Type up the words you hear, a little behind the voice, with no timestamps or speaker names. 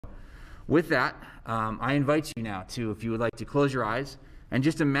With that, I invite you now to, if you would like to close your eyes and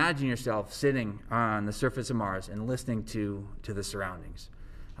just imagine yourself sitting on the surface of Mars and listening to the surroundings.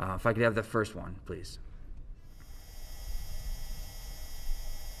 If I could have the first one, please.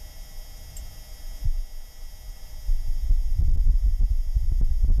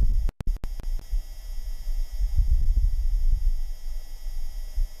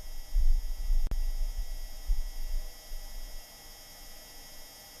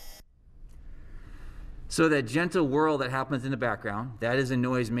 So that gentle whirl that happens in the background, that is a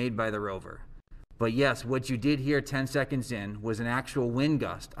noise made by the rover. But yes, what you did hear 10 seconds in was an actual wind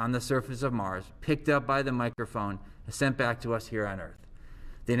gust on the surface of Mars, picked up by the microphone and sent back to us here on Earth.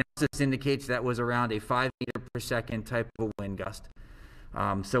 The analysis indicates that was around a 5 meter per second type of wind gust.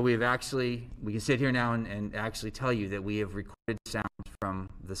 So we can sit here now and actually tell you that we have recorded sounds from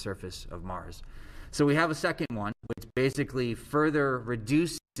the surface of Mars. So we have a second one, which basically further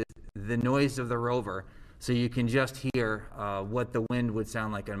reduces the noise of the rover, so you can just hear what the wind would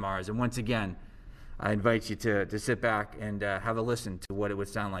sound like on Mars. And once again, I invite you to sit back and have a listen to what it would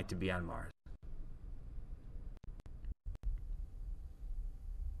sound like to be on Mars.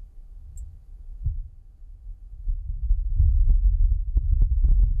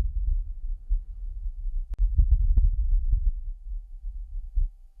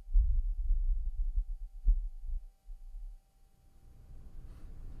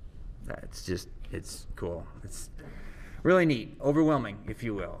 It's cool. It's really neat, overwhelming, if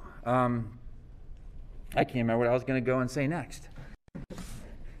you will. I can't remember what I was going to go and say next.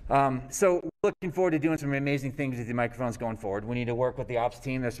 So we're looking forward to doing some amazing things with the microphones going forward. We need to work with the ops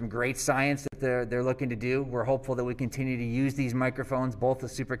team. There's some great science that they're looking to do. We're hopeful that we continue to use these microphones, both the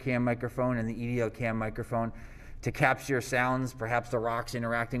SuperCam microphone and the EDOCam microphone, to capture sounds, perhaps the rocks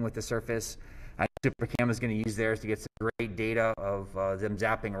interacting with the surface. SuperCam is going to use theirs to get some great data of them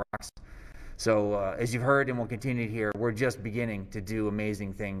zapping rocks. So as you've heard and will continue to hear, we're just beginning to do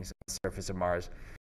amazing things on the surface of Mars.